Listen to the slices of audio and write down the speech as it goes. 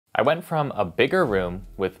I went from a bigger room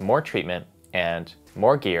with more treatment and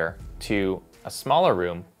more gear to a smaller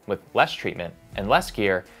room with less treatment and less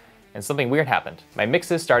gear, and something weird happened. My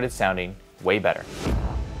mixes started sounding way better.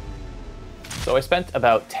 So I spent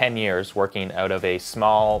about 10 years working out of a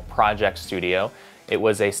small project studio. It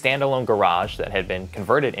was a standalone garage that had been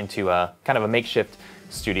converted into a kind of a makeshift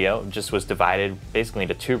studio. It just was divided basically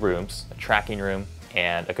into two rooms, a tracking room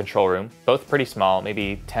and a control room, both pretty small,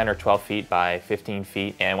 maybe 10 or 12 feet by 15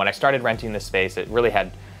 feet. And when I started renting this space, it really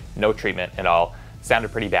had no treatment at all. It sounded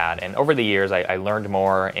pretty bad. And over the years, I learned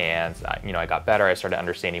more, and I got better. I started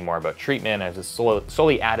understanding more about treatment. I just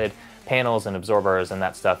slowly added panels and absorbers and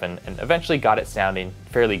that stuff, and eventually got it sounding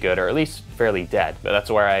fairly good, or at least fairly dead. But that's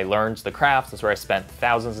where I learned the craft. That's where I spent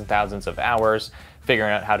thousands and thousands of hours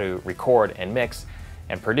figuring out how to record and mix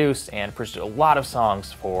and produced a lot of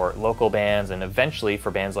songs for local bands, and eventually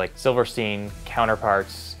for bands like Silverstein,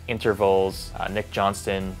 Counterparts, Intervals, Nick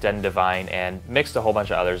Johnston, Dead and Divine, and mixed a whole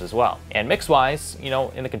bunch of others as well. And mix-wise,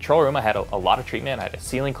 in the control room, I had a lot of treatment. I had a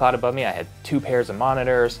ceiling cloud above me. I had 2 pairs of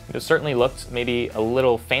monitors. It certainly looked maybe a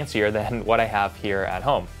little fancier than what I have here at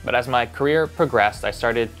home. But as my career progressed, I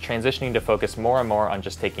started transitioning to focus more and more on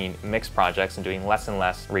just taking mix projects and doing less and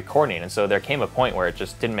less recording. And so there came a point where it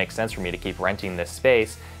just didn't make sense for me to keep renting this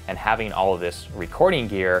space and having all of this recording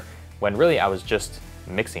gear when really I was just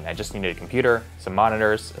mixing. I just needed a computer, some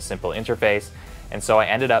monitors, a simple interface. And so I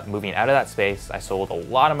ended up moving out of that space. I sold a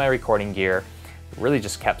lot of my recording gear, really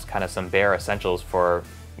just kept kind of some bare essentials for,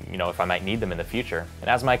 if I might need them in the future. And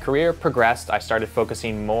as my career progressed, I started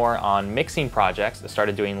focusing more on mixing projects. I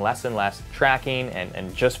started doing less and less tracking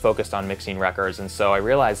and just focused on mixing records. And so I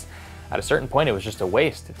realized at a certain point it was just a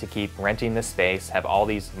waste to keep renting this space, have all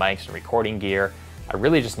these mics and recording gear. I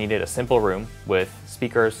really just needed a simple room with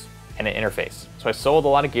speakers and an interface. So I sold a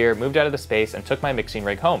lot of gear, moved out of the space, and took my mixing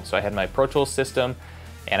rig home. So I had my Pro Tools system,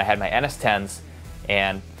 and I had my NS10s,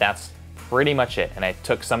 and that's pretty much it. And I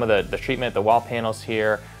took some of the treatment, the wall panels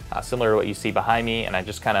here, similar to what you see behind me, and I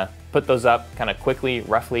just kind of put those up kind of quickly,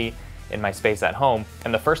 roughly in my space at home.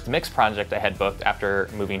 And the first mix project I had booked after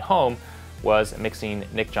moving home was mixing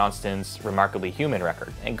Nick Johnston's Remarkably Human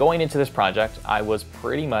record. And going into this project, I was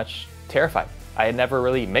pretty much terrified. I had never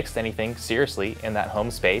really mixed anything seriously in that home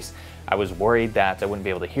space. I was worried that I wouldn't be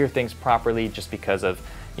able to hear things properly just because of,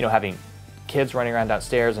 having kids running around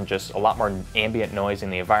downstairs and just a lot more ambient noise in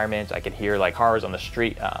the environment. I could hear like cars on the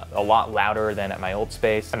street a lot louder than at my old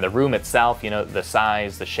space. And the room itself, the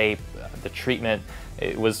size, the shape, the treatment,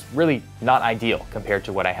 it was really not ideal compared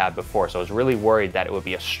to what I had before. So I was really worried that it would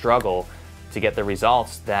be a struggle to get the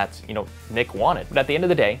results that Nick wanted. But at the end of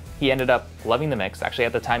the day, he ended up loving the mix. Actually,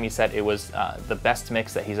 at the time he said it was the best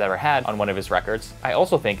mix that he's ever had on one of his records. I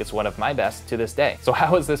also think it's one of my best to this day. So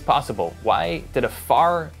how is this possible? Why did a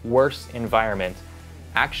far worse environment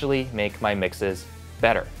actually make my mixes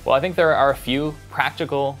better? Well, I think there are a few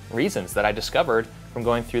practical reasons that I discovered from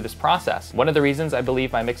going through this process. One of the reasons I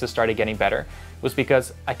believe my mixes started getting better was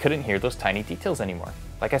because I couldn't hear those tiny details anymore.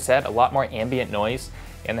 Like I said, a lot more ambient noise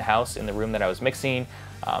in the house, in the room that I was mixing,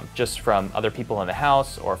 just from other people in the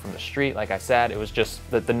house or from the street. Like I said, it was just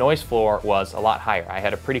the noise floor was a lot higher. I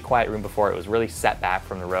had a pretty quiet room before. It was really set back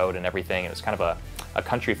from the road and everything. It was kind of a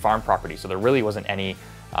country farm property, so there really wasn't any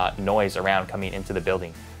noise around coming into the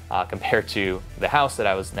building. Compared to the house that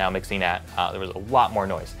I was now mixing at, there was a lot more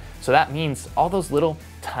noise. So that means all those little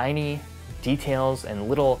tiny details and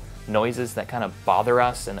little noises that kind of bother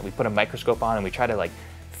us, and that we put a microscope on and we try to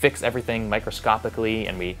fix everything microscopically,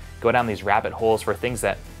 and we go down these rabbit holes for things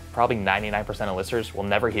that probably 99% of listeners will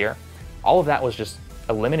never hear. All of that was just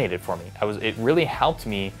eliminated for me. It really helped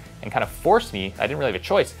me and kind of forced me, I didn't really have a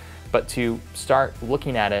choice, but to start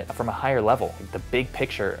looking at it from a higher level, the big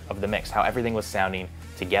picture of the mix, how everything was sounding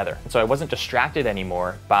together. And so I wasn't distracted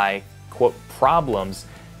anymore by, quote, problems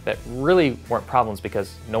that really weren't problems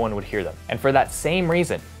because no one would hear them. And for that same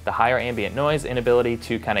reason, the higher ambient noise, inability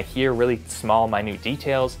to kind of hear really small, minute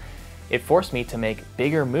details, it forced me to make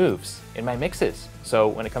bigger moves in my mixes. So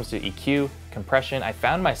when it comes to EQ, compression, I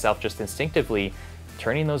found myself just instinctively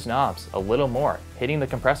turning those knobs a little more, hitting the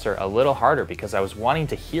compressor a little harder because I was wanting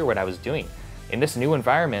to hear what I was doing. In this new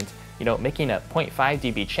environment, making a 0.5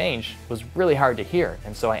 dB change was really hard to hear.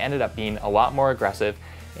 And so I ended up being a lot more aggressive.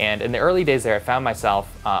 And in the early days there, I found myself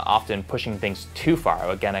often pushing things too far.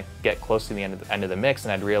 Again, I'd get close to the end of the mix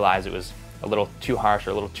and I'd realize it was a little too harsh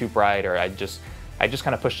or a little too bright, or I just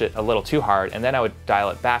kind of pushed it a little too hard, and then I would dial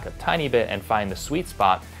it back a tiny bit and find the sweet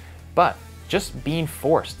spot. But just being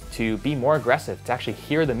forced to be more aggressive, to actually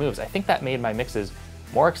hear the moves, I think that made my mixes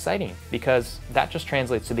more exciting, because that just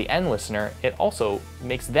translates to the end listener. It also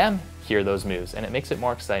makes them hear those moves, and it makes it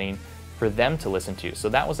more exciting for them to listen to. So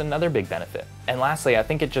that was another big benefit. And lastly, I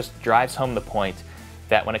think it just drives home the point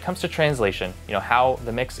that when it comes to translation, how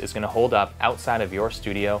the mix is going to hold up outside of your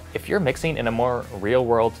studio, if you're mixing in a more real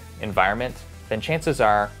world environment, then chances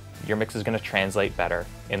are your mix is going to translate better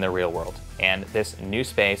in the real world. And this new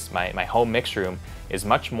space, my home mix room, is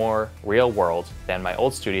much more real world than my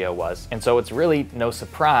old studio was. And so it's really no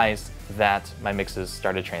surprise that my mixes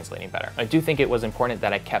started translating better. I do think it was important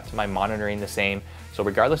that I kept my monitoring the same. So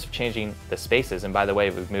regardless of changing the spaces, and by the way,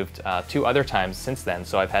 we've moved 2 other times since then.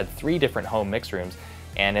 So I've had 3 different home mix rooms,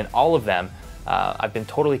 and in all of them, I've been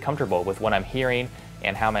totally comfortable with what I'm hearing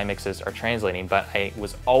and how my mixes are translating, but I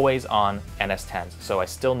was always on NS10s. So I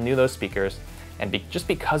still knew those speakers, and just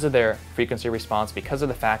because of their frequency response, because of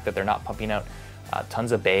the fact that they're not pumping out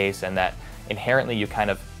tons of bass, and that inherently you kind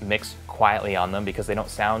of mix quietly on them because they don't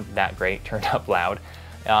sound that great turned up loud,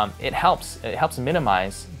 it helps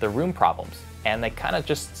minimize the room problems. And they kind of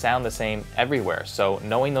just sound the same everywhere. So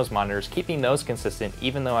knowing those monitors, keeping those consistent,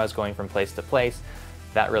 even though I was going from place to place,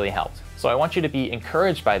 that really helped. So I want you to be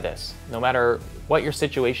encouraged by this, no matter what your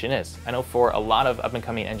situation is. I know for a lot of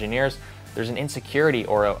up-and-coming engineers, there's an insecurity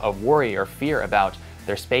or a worry or fear about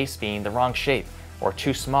their space being the wrong shape or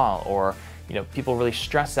too small, or people really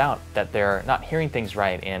stress out that they're not hearing things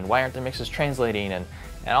right and why aren't their mixes translating and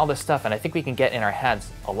all this stuff. And I think we can get in our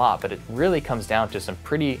heads a lot, but it really comes down to some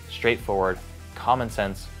pretty straightforward common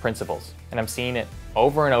sense principles. And I'm seeing it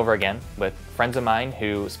over and over again with friends of mine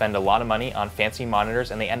who spend a lot of money on fancy monitors,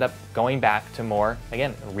 and they end up going back to more,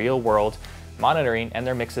 again, real world monitoring, and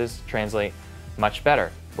their mixes translate much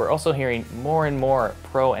better. We're also hearing more and more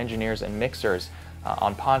pro engineers and mixers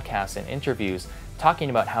on podcasts and interviews talking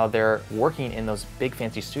about how they're working in those big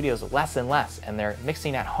fancy studios less and less, and they're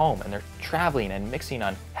mixing at home, and they're traveling and mixing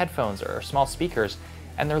on headphones or small speakers,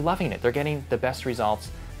 and they're loving it. They're getting the best results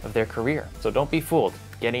of their career. So don't be fooled.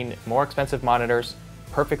 Getting more expensive monitors,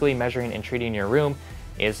 perfectly measuring and treating your room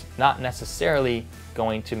is not necessarily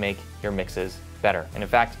going to make your mixes better. And in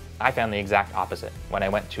fact, I found the exact opposite. When I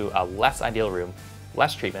went to a less ideal room,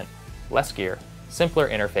 less treatment, less gear, simpler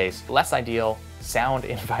interface, less ideal sound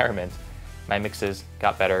environment, my mixes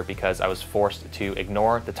got better because I was forced to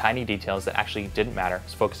ignore the tiny details that actually didn't matter. I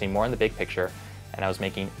was focusing more on the big picture, and I was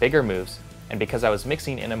making bigger moves. And because I was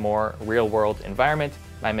mixing in a more real-world environment,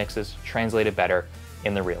 my mixes translated better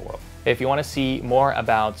in the real world. If you want to see more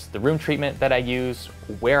about the room treatment that I use,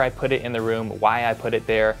 where I put it in the room, why I put it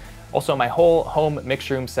there, also my whole home mix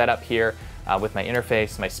room setup here with my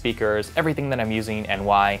interface, my speakers, everything that I'm using and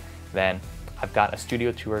why, then I've got a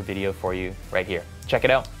studio tour video for you right here. Check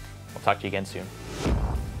it out. We'll talk to you again soon.